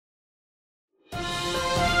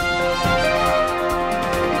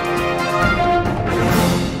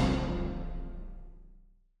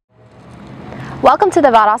Welcome to the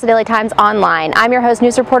Valdosta Daily Times Online. I'm your host,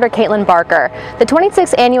 news reporter Caitlin Barker. The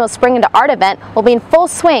 26th annual Spring into Art event will be in full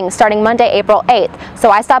swing starting Monday, April 8th. So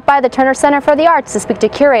I stopped by the Turner Center for the Arts to speak to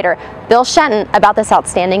Curator Bill Shenton about this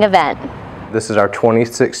outstanding event. This is our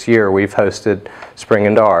 26th year we've hosted Spring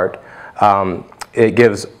into Art. It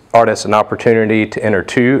gives artists an opportunity to enter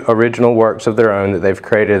 2 original works of their own that they've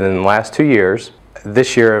created in the last 2 years.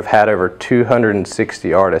 This year I've had over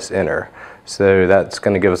 260 artists enter. So that's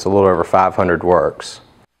going to give us a little over 500 works.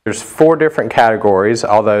 There's 4 different categories,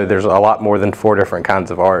 although there's a lot more than 4 different kinds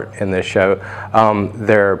of art in this show.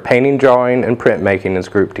 Their painting, drawing, and printmaking is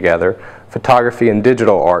grouped together. Photography and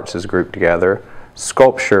digital arts is grouped together.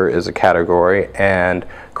 Sculpture is a category, and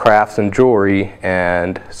crafts and jewelry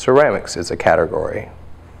and ceramics is a category.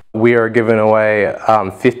 We are giving away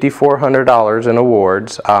 $5,400 in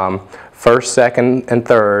awards. First, second, and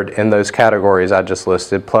third in those categories I just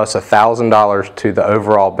listed, plus $1,000 to the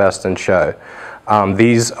overall best in show.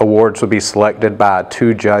 These awards will be selected by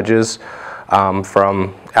 2 judges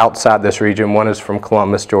from outside this region. One is from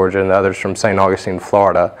Columbus, Georgia, and the other is from St. Augustine,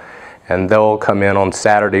 Florida. And they'll come in on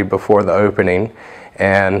Saturday before the opening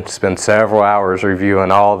and spend several hours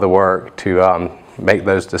reviewing all the work to make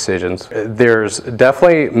those decisions. There's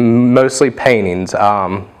definitely mostly paintings.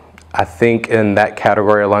 I think in that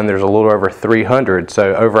category alone there's a little over 300,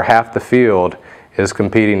 so over half the field is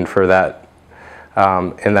competing for that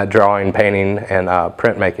in that drawing, painting, and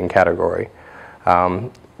printmaking category.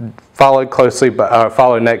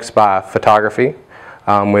 Followed next by photography,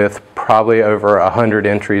 with probably over 100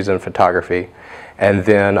 entries in photography, and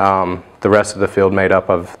then the rest of the field made up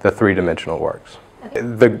of the 3-dimensional works.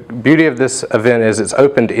 The beauty of this event is it's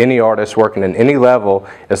open to any artist working in any level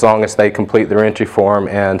as long as they complete their entry form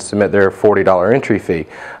and submit their $40 entry fee.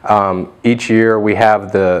 Each year we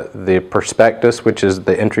have the prospectus, which is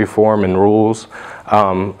the entry form and rules,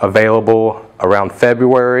 available around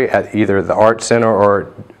February at either the Art Center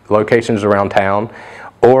or locations around town,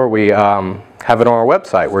 or we have it on our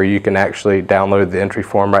website where you can actually download the entry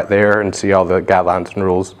form right there and see all the guidelines and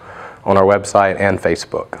rules on our website and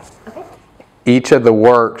Facebook. Each of the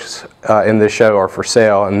works in this show are for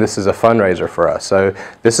sale, and this is a fundraiser for us. So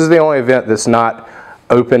this is the only event that's not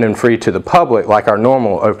open and free to the public like our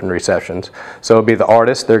normal open receptions. So it'll be the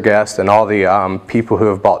artists, their guests, and all the people who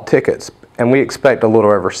have bought tickets. And we expect a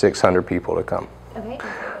little over 600 people to come. Okay.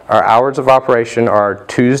 Our hours of operation are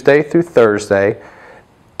Tuesday through Thursday,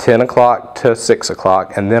 10 o'clock to 6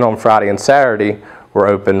 o'clock, and then on Friday and Saturday we're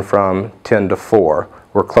open from 10 to 4.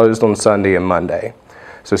 We're closed on Sunday and Monday.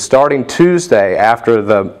 So starting Tuesday after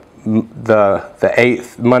the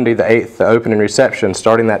 8th, Monday the 8th, the opening reception,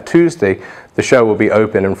 starting that Tuesday, the show will be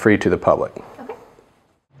open and free to the public. Okay.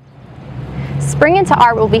 Spring into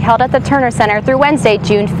Art will be held at the Turner Center through Wednesday,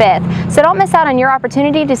 June 5th. So don't miss out on your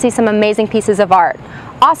opportunity to see some amazing pieces of art.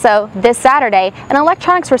 Also, this Saturday, an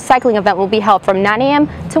electronics recycling event will be held from 9 a.m.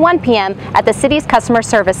 to 1 p.m. at the city's Customer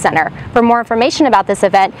Service Center. For more information about this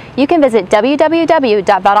event, you can visit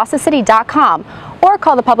www.valdostacity.com or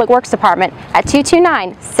call the Public Works Department at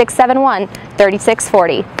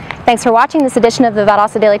 229-671-3640. Thanks for watching this edition of the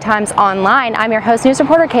Valdosta Daily Times Online. I'm your host, news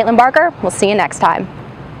reporter Caitlin Barker. We'll see you next time.